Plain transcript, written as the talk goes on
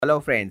Hello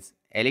friends,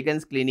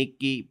 elegance clinic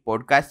की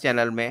podcast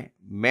channel में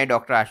मैं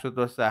doctor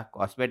Ashutosh Shah,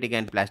 cosmetic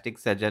and plastic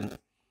surgeon,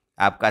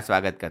 आपका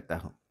स्वागत करता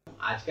हूं।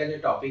 आज का जो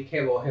टॉपिक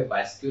है वो है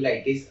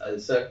वास्कुलाइटिस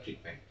अल्सर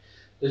ट्रीटमेंट।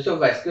 दोस्तों,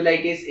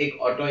 वास्कुलाइटिस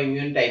एक ऑटो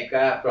इम्यून टाइप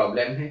का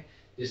प्रॉब्लम है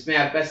जिसमें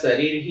आपका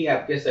शरीर ही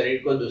आपके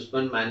शरीर को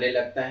दुश्मन मानने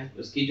लगता है।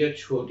 उसकी जो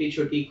छोटी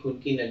छोटी खून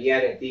की नलियाँ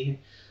रहती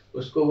हैं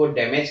उसको वो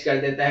डैमेज कर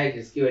देता है,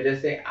 जिसकी वजह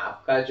से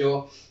आपका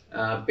जो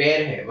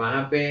पैर है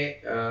वहाँ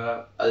पे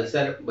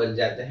अल्सर बन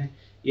जाते हैं।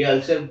 ये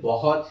अल्सर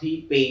बहुत ही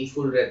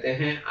पेनफुल रहते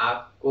हैं,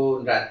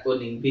 आपको रात को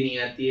नींद भी नहीं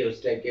आती है,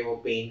 उस टाइप के वो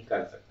पेन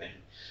कर सकते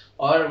हैं।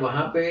 और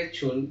वहाँ पे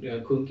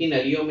खून की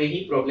नलियों में ही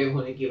प्रॉब्लम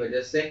होने की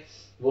वजह से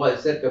वो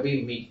अल्सर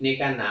कभी मिटने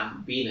का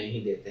नाम भी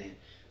नहीं देते हैं।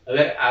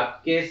 अगर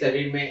आपके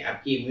शरीर में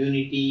आपकी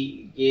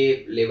इम्यूनिटी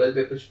के लेवल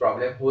पे कुछ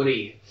प्रॉब्लम हो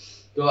रही है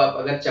तो आप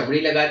अगर चमड़ी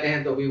लगाते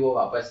हैं तो भी वो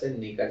वापस से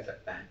नहीं कर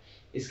सकता है।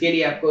 इसके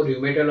लिए आपको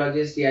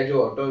रूमेटोलॉजिस्ट या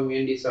जो ऑटो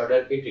इम्यून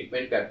डिसऑर्डर की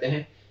ट्रीटमेंट करते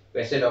हैं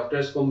वैसे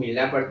डॉक्टर्स को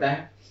मिलना पड़ता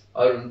है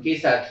और उनके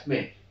साथ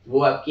में वो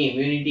आपकी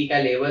इम्यूनिटी का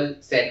लेवल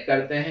सेट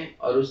करते हैं।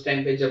 और उस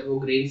टाइम पे जब वो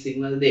ग्रीन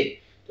सिग्नल दे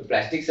तो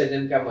प्लास्टिक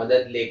सर्जन का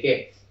मदद लेके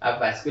आप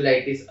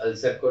वास्कुलाइटिस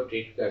अल्सर को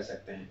ट्रीट कर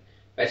सकते हैं।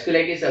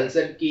 वास्कुलाइटिस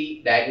अल्सर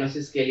की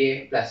डायग्नोसिस के लिए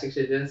प्लास्टिक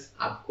सर्जन्स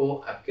आपको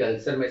आपके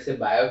अल्सर में से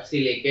बायोप्सी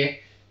लेके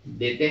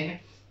देते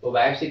हैं। वो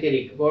बायोप्सी के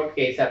रिपोर्ट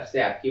के हिसाब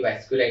से आपकी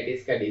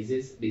वास्कुलाइटिस का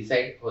डिजीज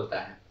डिसाइड होता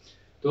है।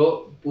 तो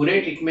पूरे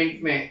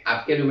ट्रीटमेंट में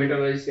आपके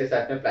रूमेटोलॉजिस्ट के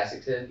साथ में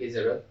प्लास्टिक सर्जन की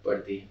जरूरत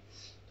पड़ती है।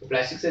 तो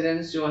प्लास्टिक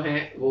सर्जन जो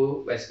हैं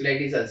वो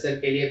वास्कुलाइटिस अल्सर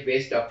के लिए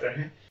बेस्ट डॉक्टर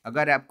हैं।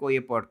 अगर आपको ये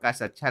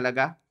पॉडकास्ट अच्छा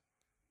लगा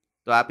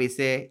तो आप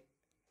इसे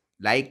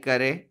लाइक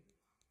करें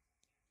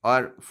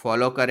और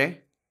फॉलो करें,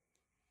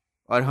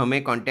 और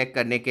हमें कांटेक्ट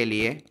करने के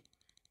लिए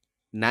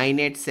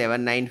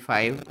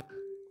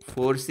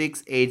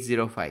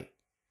 9879546805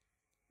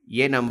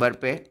 ये नंबर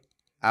पे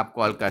आप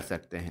कॉल कर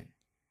सकते हैं।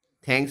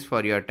 Thanks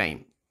for your time.